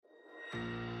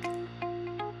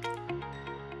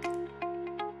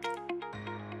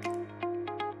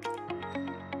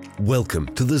Welcome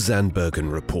to the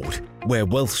Zandbergen Report, where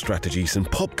wealth strategies and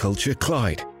pop culture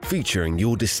collide, featuring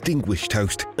your distinguished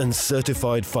host and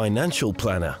certified financial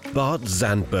planner, Bart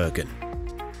Zandbergen.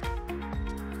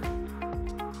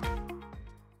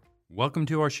 Welcome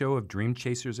to our show of Dream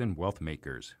Chasers and Wealth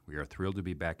Makers. We are thrilled to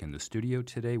be back in the studio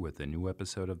today with a new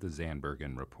episode of the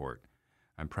Zandbergen Report.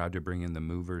 I'm proud to bring in the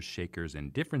movers, shakers,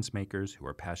 and difference makers who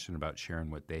are passionate about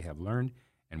sharing what they have learned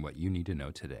and what you need to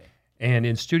know today. And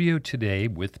in studio today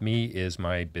with me is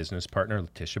my business partner,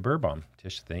 Letitia Berbaum.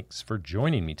 Tish, thanks for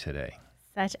joining me today.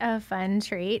 Such a fun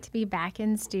treat to be back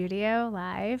in studio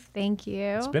live. Thank you.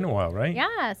 It's been a while, right?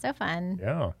 Yeah, so fun.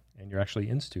 Yeah, and you're actually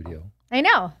in studio. I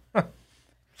know.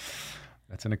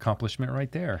 That's an accomplishment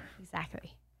right there.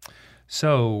 Exactly.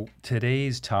 So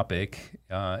today's topic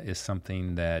is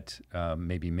something that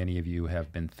maybe many of you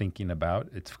have been thinking about.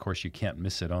 It's, of course, you can't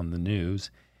miss it on the news.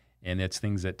 And it's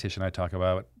things that Tish and I talk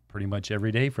about pretty much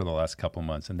every day for the last couple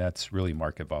months, and that's really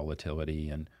market volatility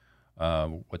and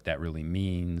what that really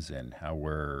means and how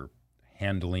we're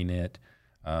handling it.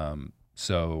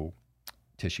 So,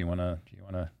 Tish, you wanna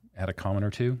add a comment or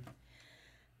two?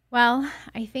 Well,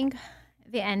 I think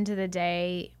at the end of the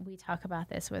day, we talk about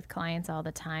this with clients all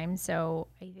the time. So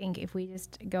I think if we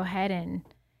just go ahead and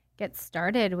get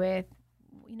started with,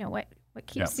 what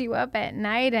keeps you up at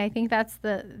night, I think that's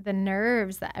the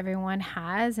nerves that everyone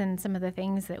has, and some of the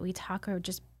things that we talk are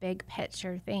just big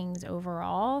picture things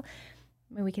overall.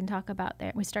 I mean, we can talk about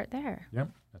that. We start there. Yep,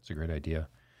 that's a great idea.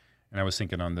 And I was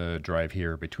thinking on the drive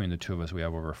here, between the two of us, we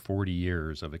have over 40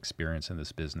 years of experience in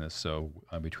this business. So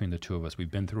between the two of us,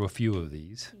 we've been through a few of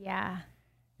these. Yeah.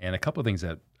 And a couple of things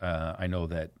that I know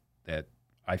that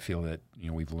I feel that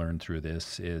we've learned through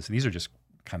this is, these are just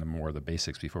kind of more of the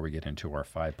basics before we get into our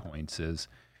 5 points, is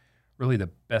really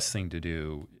the best thing to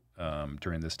do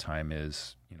during this time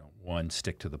is, one,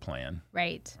 stick to the plan.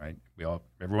 Right.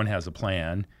 Everyone has a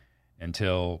plan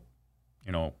until,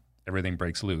 everything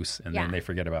breaks loose, and then they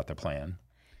forget about the plan.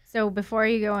 So before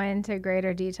you go into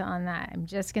greater detail on that, I'm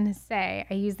just going to say,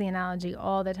 I use the analogy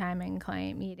all the time in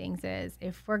client meetings, is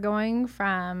if we're going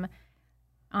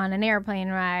on an airplane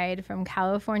ride from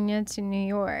California to New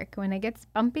York, when it gets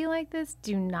bumpy like this,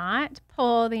 do not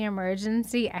pull the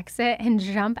emergency exit and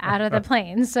jump out of the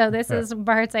plane. So this is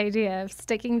Bart's idea of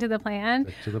sticking to the plan.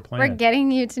 Stick to the plan. We're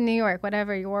getting you to New York.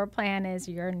 Whatever your plan is,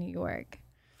 you're New York.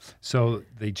 So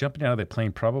the jumping out of the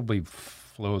plane probably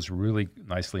flows really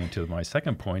nicely into my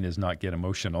second point, is not get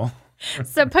emotional.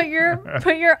 So put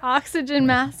your oxygen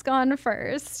mask on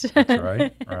first. That's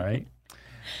right.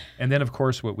 And then, of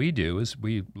course, what we do is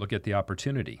we look at the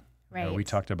opportunity. Right. We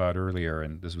talked about earlier,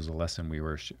 and this was a lesson we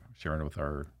were sharing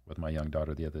with my young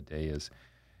daughter the other day, is,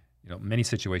 many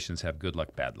situations have good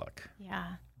luck, bad luck.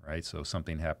 Yeah. Right? So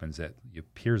something happens that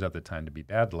appears at the time to be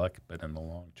bad luck, but in the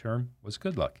long term was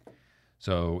good luck.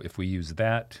 So if we use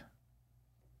that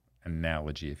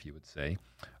analogy, if you would say,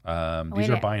 these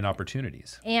are buying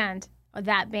opportunities. And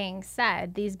that being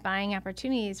said, these buying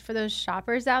opportunities for those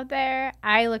shoppers out there,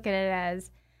 I look at it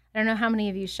as, I don't know how many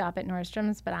of you shop at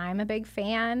Nordstrom's, but I'm a big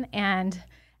fan. And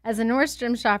as a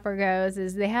Nordstrom shopper goes,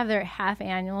 is they have their half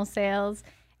annual sales.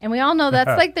 And we all know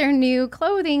that's like their new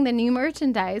clothing, the new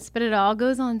merchandise, but it all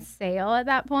goes on sale at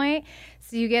that point.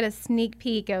 So you get a sneak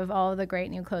peek of all of the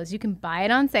great new clothes. You can buy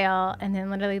it on sale, and then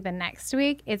literally the next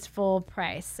week, it's full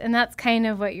price. And that's kind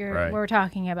of what we're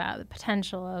talking about, the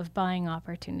potential of buying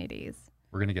opportunities.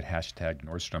 We're going to get hashtagged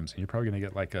Nordstrom's, and you're probably going to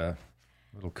get like a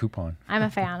little coupon. I'm a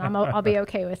fan. I'll be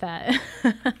okay with that.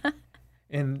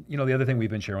 And, the other thing we've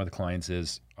been sharing with clients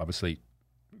is, obviously,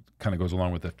 kind of goes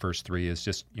along with the first three, is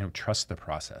just, trust the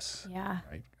process. Yeah.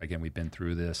 Right. Again, we've been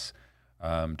through this.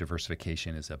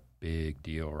 Diversification is a big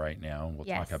deal right now. We'll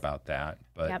talk about that,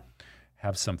 but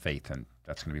have some faith, and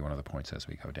that's going to be one of the points as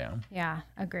we go down. Yeah,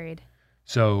 agreed.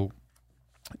 So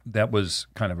that was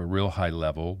kind of a real high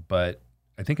level, but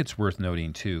I think it's worth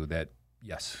noting too that,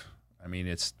 yes, I mean,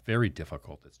 it's very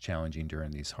difficult. It's challenging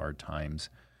during these hard times,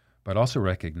 but also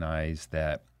recognize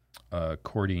that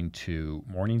according to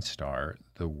Morningstar,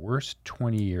 the worst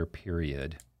 20-year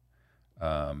period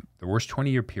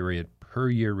per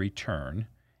year return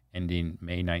ending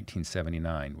May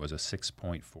 1979 was a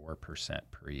 6.4%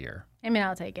 per year. I mean,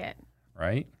 I'll take it.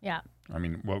 Right? Yeah. I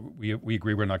mean, well, we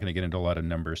agree we're not going to get into a lot of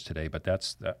numbers today, but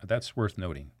that's worth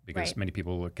noting, because many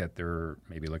people look at their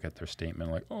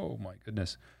statement like, oh my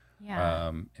goodness.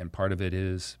 Yeah. And part of it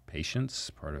is patience,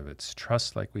 part of it's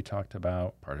trust, like we talked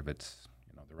about, part of it's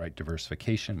the right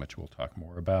diversification, which we'll talk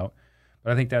more about.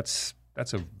 But I think that's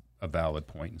a valid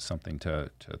point and something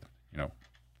to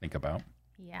think about.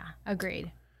 Yeah,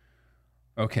 agreed.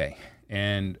 Okay,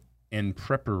 and in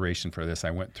preparation for this, I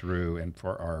went through, and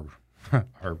for our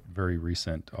our very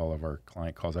recent, all of our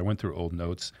client calls. I went through old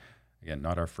notes, again,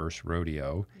 not our first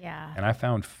rodeo. Yeah. And I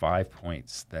found 5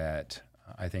 points that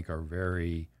I think are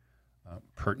very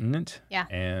pertinent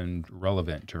and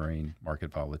relevant during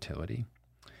market volatility.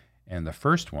 And the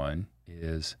first one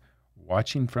is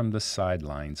watching from the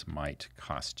sidelines might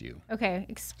cost you. Okay,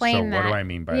 explain that. So what do I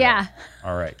mean by that?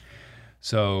 All right.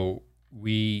 So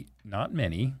not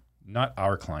many, not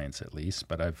our clients at least,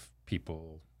 but I've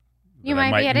people you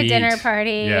might be at a dinner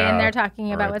party and they're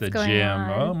talking about what's going gym.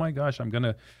 on. Oh my gosh, I'm going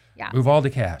to move all the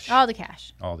cash. All the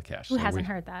cash. All the cash. Who hasn't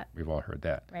heard that? We've all heard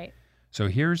that. Right. So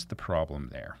here's the problem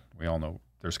there. We all know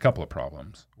there's a couple of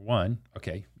problems. One,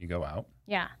 okay, you go out.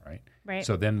 Yeah. Right. Right.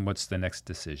 So then what's the next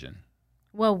decision?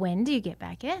 Well, when do you get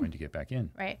back in? When do you get back in?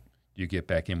 Right. Do you get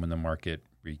back in when the market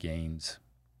regains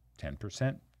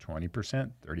 10%,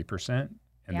 20%, 30%,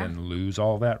 and then lose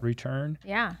all that return?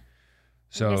 Yeah.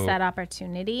 So miss that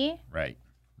opportunity. Right.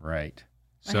 What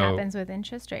happens with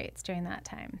interest rates during that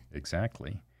time?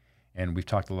 Exactly. And we've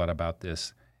talked a lot about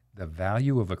this. The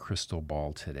value of a crystal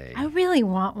ball today I really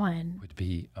want one. would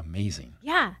be amazing.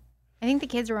 Yeah. I think the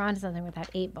kids were onto something with that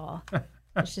 8 ball.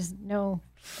 There's just no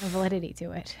validity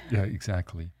to it. Yeah,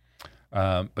 exactly.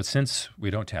 But since we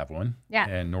don't have one,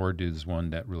 and nor does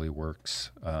one that really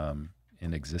works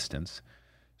in existence,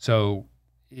 so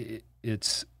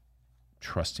it's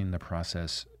trusting the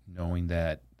process, knowing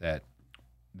that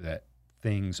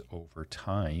things over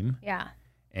time,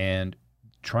 and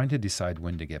trying to decide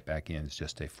when to get back in is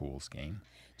just a fool's game.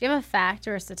 Do you have a fact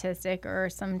or a statistic or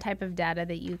some type of data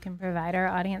that you can provide our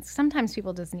audience? Sometimes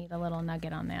people just need a little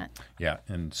nugget on that. Yeah,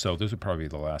 and so those are probably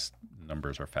the last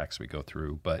numbers or facts we go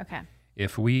through. But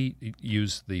if we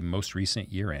use the most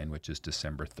recent year end, which is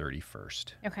December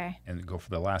 31st, and go for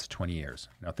the last 20 years.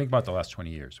 Now think about the last 20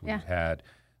 years. We've had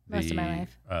most of my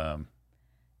life.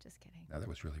 Just kidding. No, that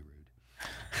was really rude.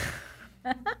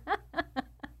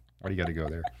 Why do you got to go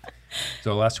there?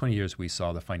 So the last 20 years, we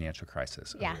saw the financial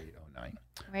crisis of 08, 09.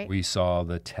 Right. We saw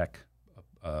the tech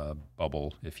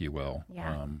bubble, if you will,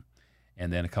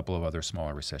 and then a couple of other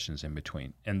smaller recessions in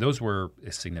between. And those were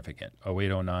significant.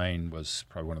 08, 09 was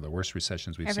probably one of the worst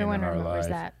recessions we've seen in our life. Everyone remembers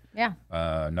that. Yeah.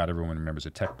 Not everyone remembers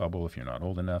a tech bubble if you're not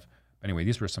old enough. But anyway,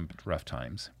 these were some rough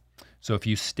times. So if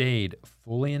you stayed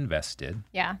fully invested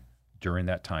during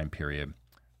that time period,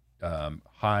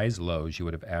 highs, lows, you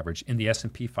would have averaged in the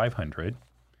S&P 500,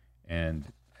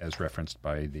 and as referenced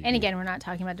by the... And again, we're not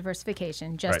talking about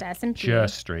diversification, just S&P.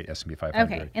 Just straight S&P 500.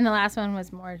 Okay, and the last one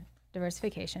was more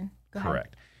diversification. Go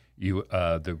Correct.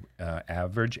 ahead. The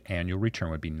average annual return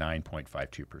would be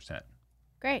 9.52%.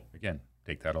 Great. Again,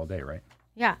 take that all day, right?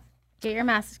 Yeah. Get your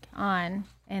mask on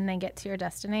and then get to your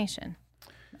destination.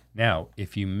 Now,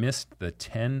 if you missed the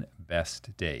 10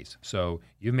 best days, so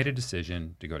you made a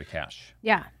decision to go to cash.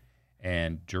 Yeah.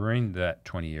 And during that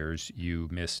 20 years, you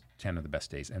missed 10 of the best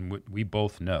days. And we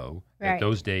both know that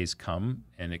those days come,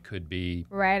 and it could be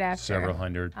right after several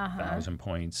hundred, thousand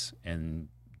points, and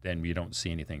then you don't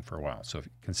see anything for a while. So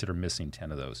consider missing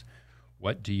 10 of those.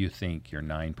 What do you think your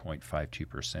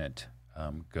 9.52%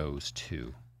 goes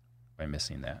to by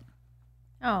missing that?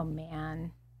 Oh,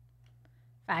 man.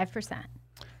 5%.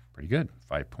 Pretty good.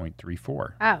 5.34.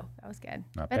 Oh, that was good.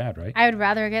 Not bad, right? I would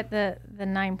rather get the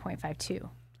 9.52.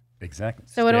 Exactly.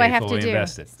 So what do I have to do?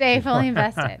 Invested. Stay fully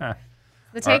invested.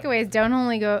 The takeaway is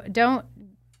don't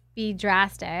be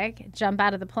drastic, jump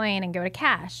out of the plane and go to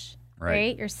cash.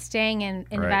 Right? You're staying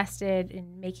invested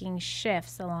in making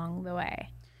shifts along the way.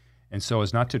 And so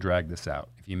as not to drag this out,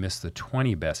 if you miss the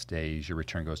 20 best days, your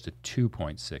return goes to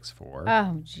 2.64.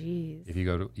 Oh, geez. If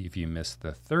you miss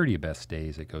the 30 best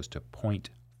days, it goes to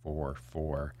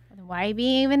 0.44. Why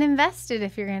be even invested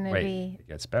if you're going to be? It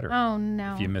gets better. Oh,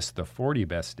 no. If you miss the 40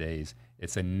 best days,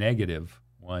 it's a negative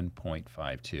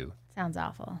 1.52. Sounds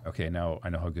awful. Okay, now I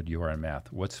know how good you are in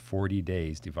math. What's 40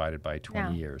 days divided by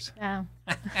 20 years? Oh.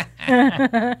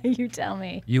 You tell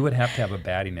me. You would have to have a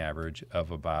batting average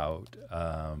of about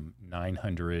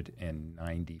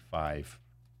 995.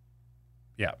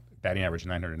 Yeah, batting average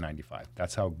 995.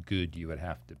 That's how good you would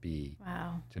have to be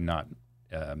to not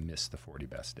miss the 40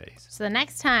 best days. So the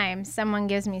next time someone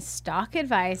gives me stock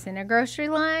advice in a grocery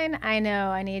line, I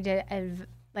know I need to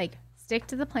stick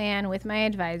to the plan with my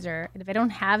advisor. And if I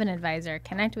don't have an advisor,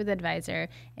 connect with an advisor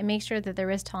and make sure that the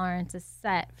risk tolerance is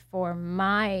set for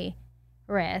my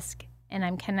risk and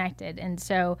I'm connected. And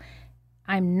so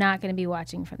I'm not going to be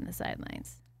watching from the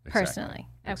sidelines personally.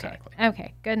 Exactly.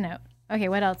 Okay. Good note. Okay.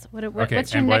 What else?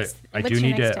 What's your next? I do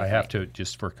need to. I have to,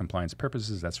 just for compliance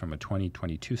purposes. That's from a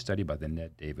 2022 study by the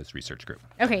Ned Davis Research Group.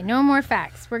 Okay. No more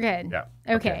facts. We're good. Yeah.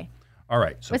 Okay. All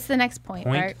right. So what's the next point?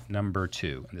 Point Bart? number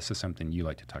 2, and this is something you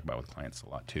like to talk about with clients a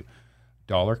lot too.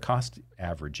 Dollar cost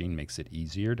averaging makes it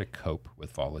easier to cope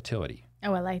with volatility.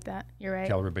 Oh, I like that. You're right.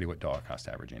 Tell everybody what dollar cost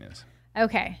averaging is.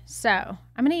 Okay, so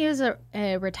I'm going to use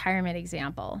a retirement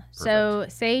example. So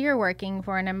say you're working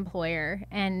for an employer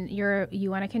and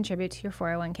you want to contribute to your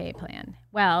 401k plan.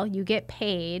 Well, you get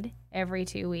paid every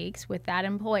 2 weeks with that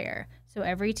employer. So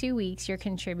every 2 weeks, you're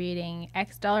contributing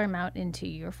X dollar amount into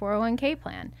your 401k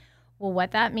plan. Well,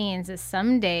 what that means is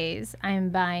some days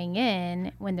I'm buying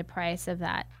in when the price of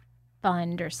that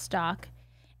fund or stock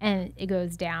and it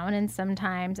goes down, and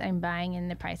sometimes I'm buying in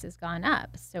the price has gone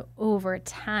up. So over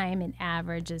time, it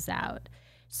averages out.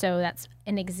 So that's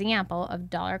an example of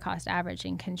dollar cost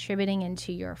averaging, contributing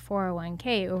into your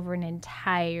 401k over an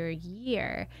entire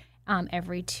year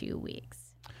every 2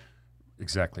 weeks.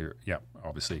 Exactly. Yeah,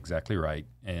 obviously exactly right.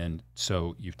 And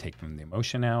so you've taken the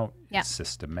emotion out. Yep. It's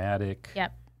systematic.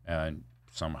 Yep. And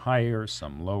some higher,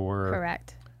 some lower.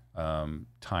 Correct.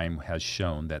 Time has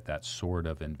shown that sort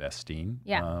of investing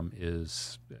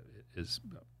does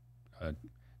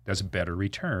a better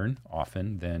return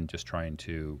often than just trying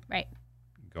to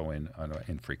go in on an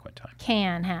infrequent time.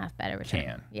 Can have better return.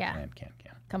 Can. Yeah. Can.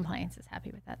 Compliance is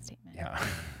happy with that statement. Yeah.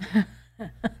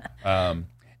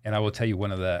 And I will tell you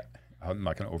one of the, I'm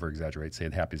not going to over-exaggerate, say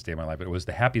the happiest day of my life, but it was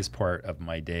the happiest part of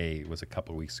my day was a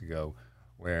couple of weeks ago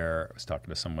where I was talking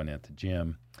to someone at the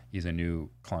gym. He's a new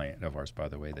client of ours, by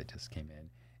the way, that just came in.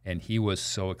 And he was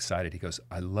so excited. He goes,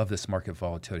 I love this market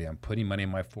volatility. I'm putting money in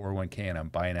my 401k and I'm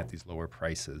buying at these lower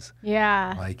prices.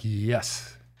 Yeah. I'm like,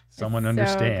 yes, someone it's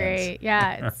understands. So great.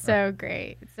 Yeah, it's so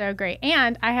great. It's so great.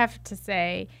 And I have to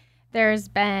say, there's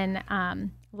been,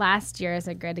 last year is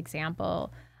a good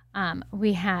example.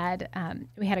 We had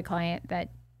a client that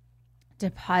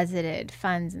deposited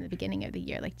funds in the beginning of the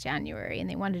year, like January, and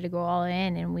they wanted to go all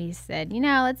in. And we said,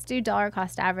 let's do dollar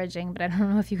cost averaging. But I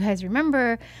don't know if you guys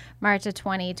remember March of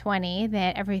 2020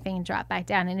 that everything dropped back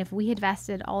down. And if we had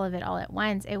invested all of it all at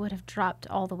once, it would have dropped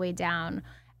all the way down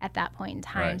at that point in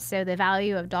time. Right. So the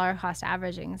value of dollar cost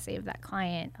averaging saved that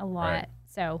client a lot. Right.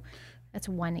 So that's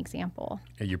one example.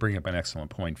 Yeah, you bring up an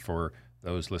excellent point for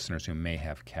those listeners who may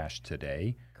have cash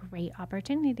today. Great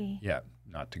opportunity. Yeah.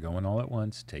 Not to go in all at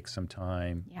once, take some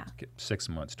time, get 6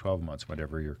 months, 12 months,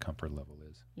 whatever your comfort level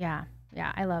is. Yeah,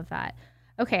 I love that.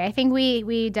 Okay, I think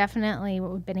we definitely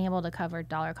have been able to cover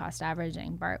dollar cost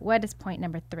averaging. Bart, what is point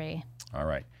number 3? All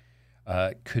right.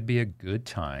 Could be a good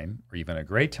time or even a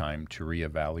great time to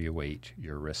reevaluate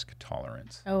your risk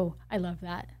tolerance. Oh, I love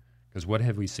that. Because what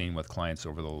have we seen with clients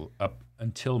up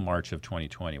until March of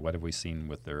 2020? What have we seen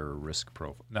with their risk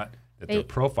profile? Not that their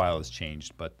profile has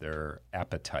changed, but their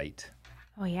appetite.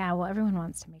 Oh, yeah. Well, everyone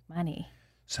wants to make money.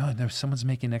 So if someone's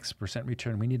making X%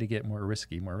 return, we need to get more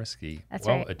risky. That's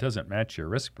right. Well, it doesn't match your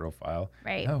risk profile.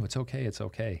 Right. No, it's okay.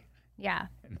 Yeah.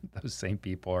 And those same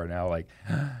people are now like,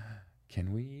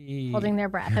 can we? Holding their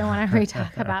breath. I want to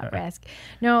talk about risk.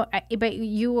 No, but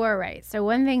you are right. So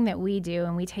one thing that we do,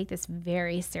 and we take this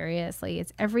very seriously,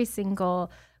 it's every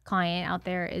single client out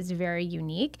there is very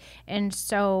unique. And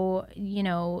so,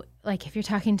 like if you're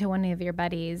talking to one of your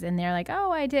buddies and they're like,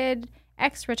 oh, I did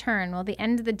X return. Well, at the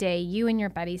end of the day, you and your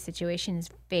buddy's situation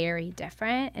is very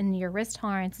different and your risk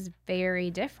tolerance is very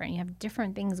different. You have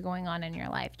different things going on in your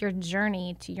life. Your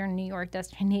journey to your New York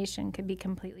destination could be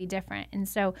completely different. And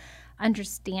so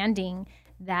understanding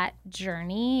that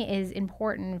journey is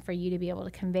important for you to be able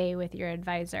to convey with your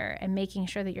advisor and making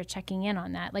sure that you're checking in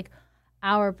on that. Like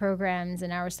our programs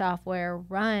and our software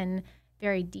run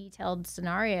very detailed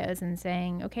scenarios and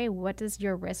saying, okay, what does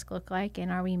your risk look like?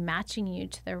 And are we matching you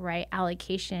to the right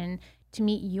allocation to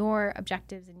meet your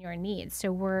objectives and your needs?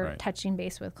 So we're touching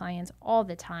base with clients all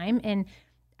the time. And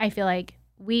I feel like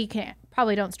we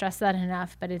probably don't stress that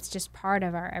enough, but it's just part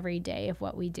of our everyday of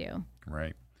what we do.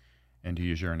 Right. And to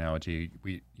use your analogy,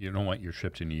 you don't want your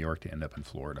trip to New York to end up in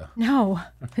Florida. No,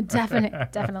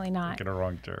 definitely not. Get a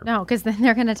wrong turn. No, because then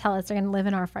they're going to tell us they're going to live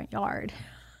in our front yard.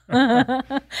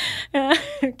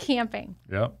 Camping.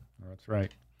 Yep, that's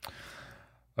right.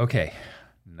 Okay,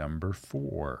 number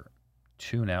 4,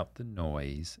 tune out the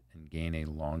noise and gain a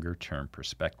longer-term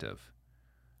perspective.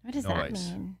 What does that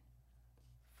mean?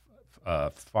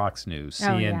 Fox News,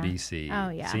 CNBC,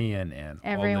 CNN.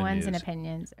 Everyone's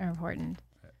opinions are important.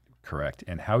 Correct.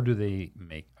 And how do they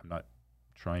make? I'm not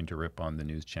trying to rip on the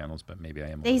news channels, but maybe I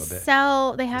am a little bit.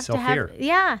 They have to have fear.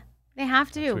 Yeah. They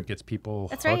have to. That's what gets people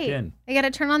hooked in. They got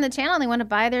to turn on the channel. They want to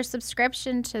buy their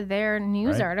subscription to their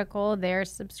news article, their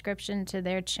subscription to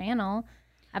their channel.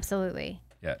 Absolutely.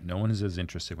 Yeah, no one is as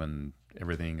interested when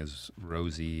everything is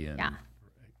rosy and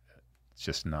It's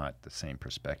just not the same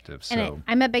perspective. So And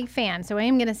I'm a big fan. So I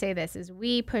am going to say this is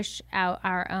we push out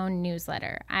our own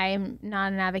newsletter. I'm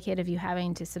not an advocate of you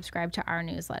having to subscribe to our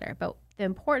newsletter. But the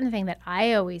important thing that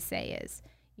I always say is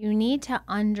you need to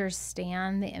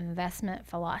understand the investment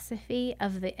philosophy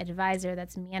of the advisor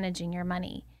that's managing your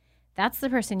money. That's the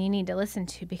person you need to listen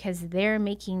to because they're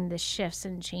making the shifts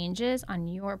and changes on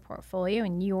your portfolio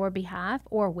and your behalf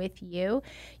or with you.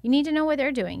 You need to know what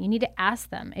they're doing. You need to ask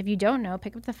them. If you don't know,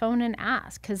 pick up the phone and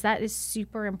ask because that is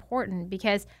super important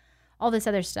because all this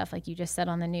other stuff, like you just said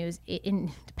on the news,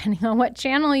 depending on what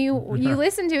channel you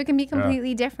listen to, it can be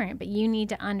completely different. But you need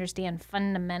to understand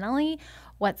fundamentally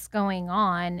what's going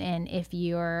on and if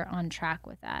you're on track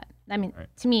with that. I mean,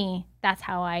 to me, that's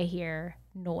how I hear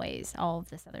noise, all of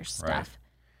this other stuff.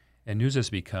 Right. And news has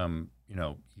become,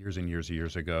 years and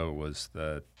years ago was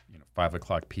the 5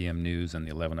 o'clock p.m. news and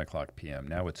the 11 o'clock p.m.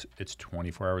 Now it's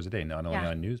 24 hours a day, not only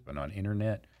on news, but on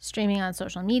internet. Streaming on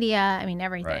social media. I mean,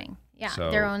 everything. Right. Yeah,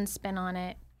 So, their own spin on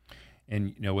it.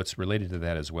 And what's related to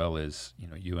that as well is,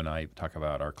 you and I talk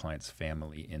about our client's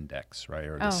family index, right?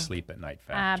 Or the sleep at night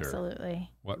factor.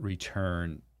 Absolutely. What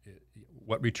return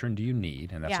do you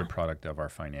need? And that's a product of our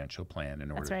financial plan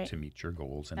in order to meet your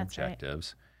goals and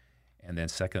objectives. Right. And then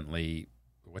secondly,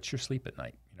 what's your sleep at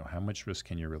night? How much risk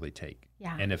can you really take?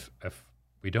 Yeah. And if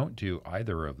we don't do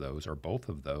either of those or both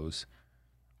of those,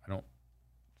 I don't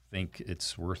think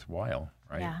it's worthwhile,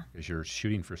 right? Yeah. Because you're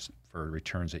shooting for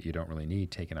returns that you don't really need,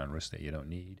 taking on risks that you don't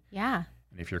need. Yeah.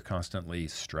 And if you're constantly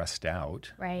stressed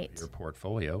out, right, your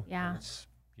portfolio,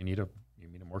 you need a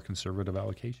more conservative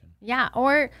allocation. Yeah,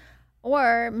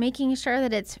 or making sure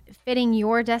that it's fitting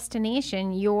your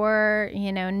destination, your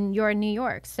New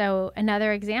York. So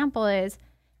another example is,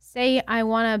 say I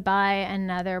want to buy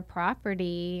another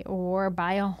property or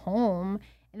buy a home,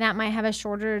 and that might have a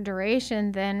shorter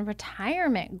duration than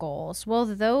retirement goals. Well,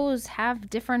 those have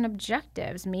different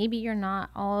objectives. Maybe you're not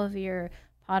all of your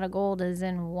pot of gold is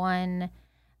in one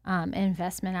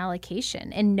investment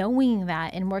allocation. And knowing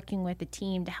that and working with the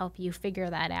team to help you figure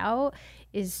that out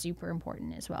is super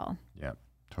important as well. Yeah,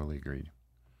 totally agreed.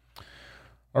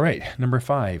 All right, number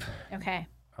 5. Okay.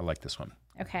 I like this one.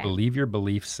 Okay. Believe your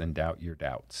beliefs and doubt your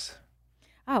doubts.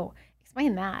 Oh,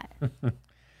 explain that.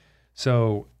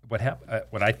 So what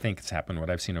I think has happened, what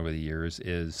I've seen over the years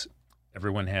is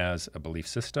everyone has a belief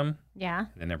system. Yeah.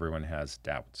 And then everyone has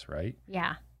doubts, right?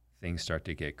 Yeah. Things start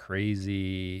to get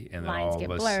crazy, and then lines all get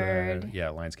of a blurred.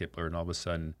 sudden, lines get blurred, and all of a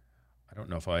sudden, I don't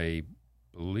know if I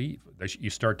believe.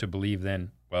 You start to believe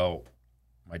then, well,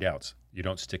 my doubts. You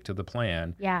don't stick to the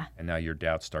plan, and now your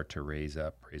doubts start to raise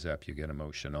up. You get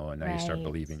emotional, and now you start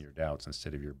believing your doubts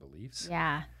instead of your beliefs.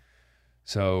 Yeah.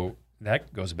 So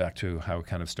that goes back to how we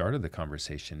kind of started the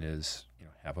conversation is,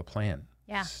 have a plan.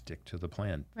 Yeah. Stick to the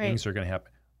plan. Right. Things are going to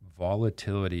happen.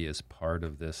 Volatility is part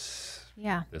of this.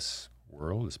 Yeah. This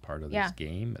world is part of this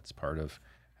game. It's part of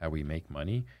how we make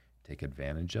money. Take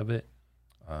advantage of it,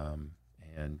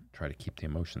 and try to keep the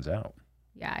emotions out.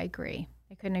 Yeah, I agree.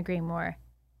 I couldn't agree more.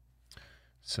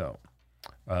 So,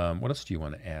 what else do you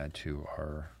want to add to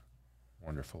our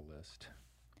wonderful list?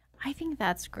 I think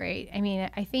that's great. I mean,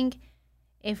 I think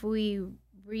if we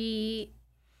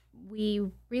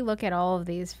relook at all of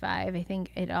these 5, I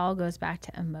think it all goes back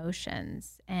to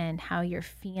emotions and how you're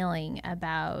feeling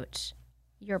about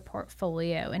your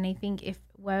portfolio. And I think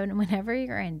whenever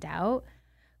you're in doubt,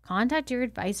 contact your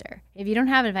advisor. If you don't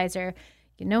have an advisor,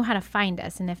 you know how to find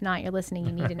us. And if not, you're listening,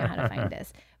 you need to know how to find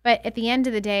us. But at the end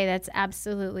of the day, that's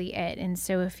absolutely it. And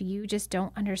so if you just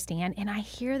don't understand, and I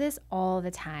hear this all the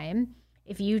time,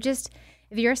 if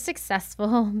you're a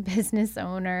successful business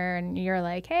owner and you're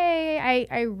like, hey,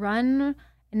 I run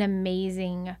an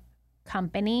amazing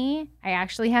company. I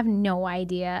actually have no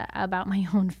idea about my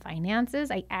own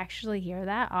finances. I actually hear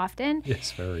that often.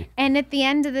 Yes, very. And at the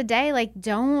end of the day,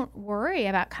 don't worry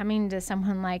about coming to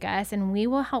someone like us, and we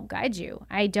will help guide you.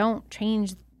 I don't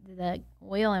change the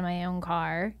oil in my own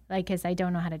car, because I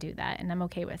don't know how to do that, and I'm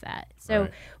okay with that. So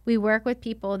we work with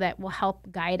people that will help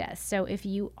guide us. So if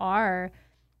you are,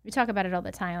 we talk about it all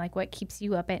the time, what keeps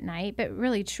you up at night, but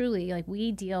really, truly,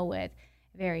 we deal with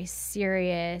very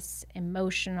serious,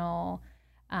 emotional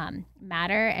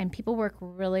matter, and people work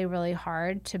really, really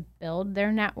hard to build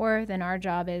their net worth, and our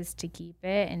job is to keep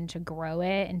it and to grow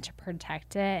it and to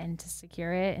protect it and to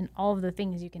secure it and all of the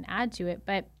things you can add to it.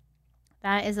 But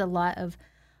that is a lot of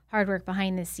hard work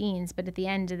behind the scenes. But at the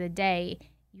end of the day,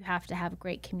 you have to have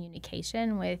great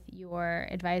communication with your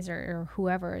advisor or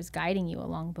whoever is guiding you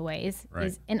along the ways.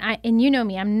 Right. And you know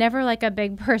me, I'm never a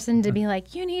big person to be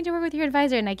like, you need to work with your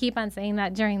advisor. And I keep on saying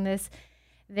that during this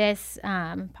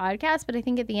podcast. But I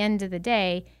think at the end of the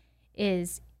day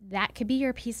is that could be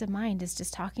your peace of mind, is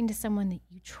just talking to someone that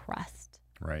you trust.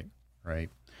 Right.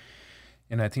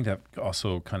 And I think that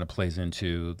also kind of plays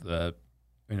into the,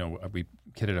 we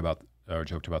kidded about or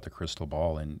joked about the crystal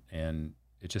ball, and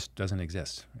it just doesn't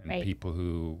exist. And people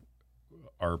who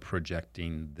are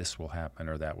projecting this will happen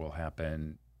or that will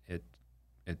happen,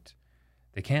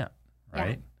 they can't,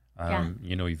 right?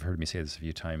 You've heard me say this a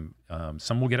few times.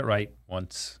 Some will get it right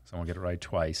once, some will get it right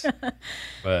twice.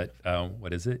 But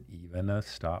what is it? Even a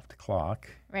stopped clock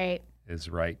is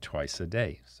right twice a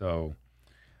day. So,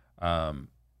 and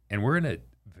we're in a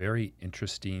very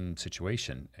interesting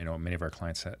situation. Many of our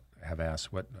clients have asked,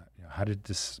 how did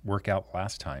this work out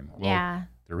last time? Well,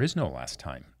 there is no last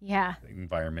time. The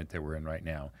environment that we're in right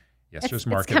now. Yes, there's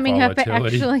market coming volatility. up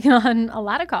actually on a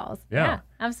lot of calls. Yeah,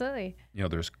 absolutely.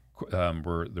 There's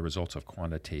were the results of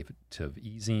quantitative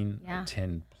easing, a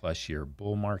 10-plus year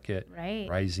bull market,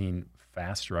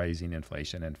 fast rising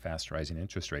inflation and fast rising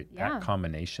interest rate. That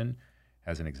combination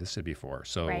hasn't existed before.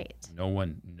 So no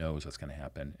one knows what's going to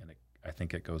happen. And I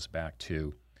think it goes back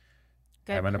to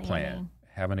having a plan,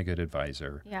 having a good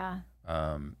advisor.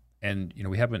 And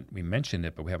we mentioned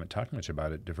it, but we haven't talked much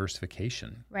about it.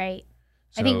 Diversification.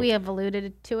 So, I think we have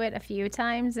alluded to it a few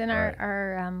times in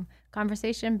our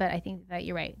conversation, but I think that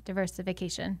you're right.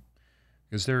 Diversification.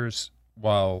 Because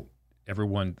while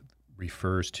everyone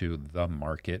refers to the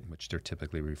market, which they're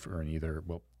typically referring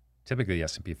typically the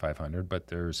S&P 500, but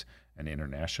there's an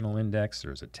international index,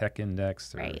 there's a tech index,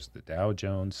 there's the Dow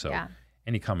Jones, so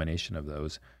any combination of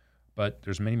those. But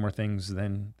there's many more things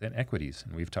than equities,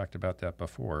 and we've talked about that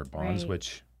before. Bonds,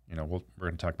 which we're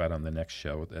going to talk about on the next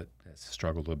show, that has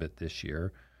struggled a little bit this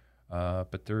year.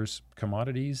 But there's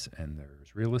commodities and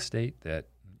there's real estate that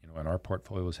in our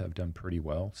portfolios have done pretty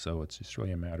well. So it's just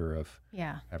really a matter of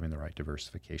having the right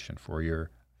diversification for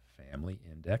your family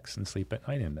index and sleep at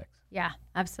night index. Yeah,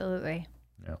 absolutely.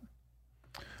 Yeah.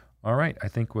 All right. I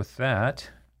think with that,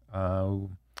 we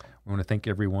want to thank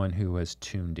everyone who has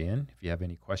tuned in. If you have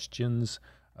any questions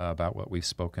about what we've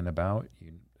spoken about,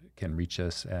 you can reach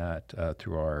us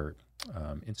through our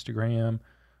Instagram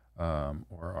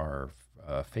or our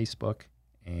Facebook.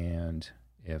 And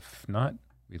if not,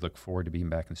 we look forward to being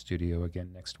back in studio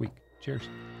again next week. Cheers.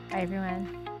 Bye,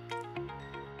 everyone.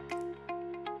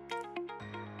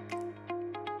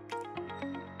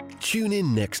 Tune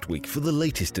in next week for the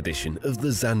latest edition of the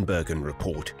Zandbergen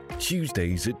Report,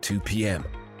 Tuesdays at 2 p.m.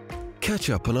 Catch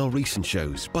up on our recent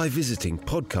shows by visiting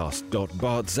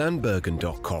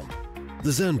podcast.bartzandbergen.com. The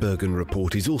Zandbergen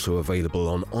Report is also available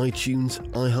on iTunes,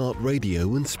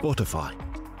 iHeartRadio and Spotify.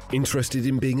 Interested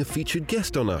in being a featured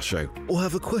guest on our show or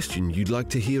have a question you'd like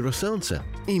to hear us answer?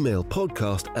 Email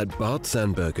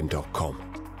podcast@bartzandbergen.com.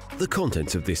 The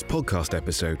contents of this podcast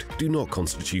episode do not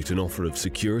constitute an offer of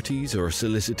securities or a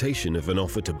solicitation of an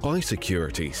offer to buy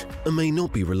securities and may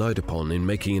not be relied upon in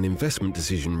making an investment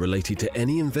decision related to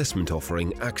any investment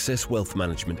offering Access Wealth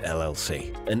Management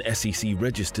LLC, an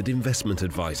SEC-registered investment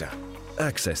advisor.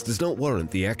 Access does not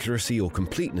warrant the accuracy or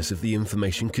completeness of the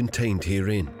information contained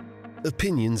herein.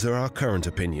 Opinions are our current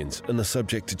opinions and are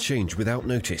subject to change without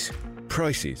notice.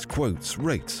 Prices, quotes,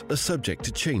 rates are subject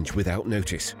to change without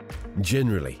notice.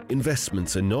 Generally,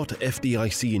 investments are not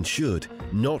FDIC insured,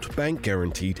 not bank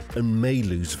guaranteed, and may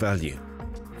lose value.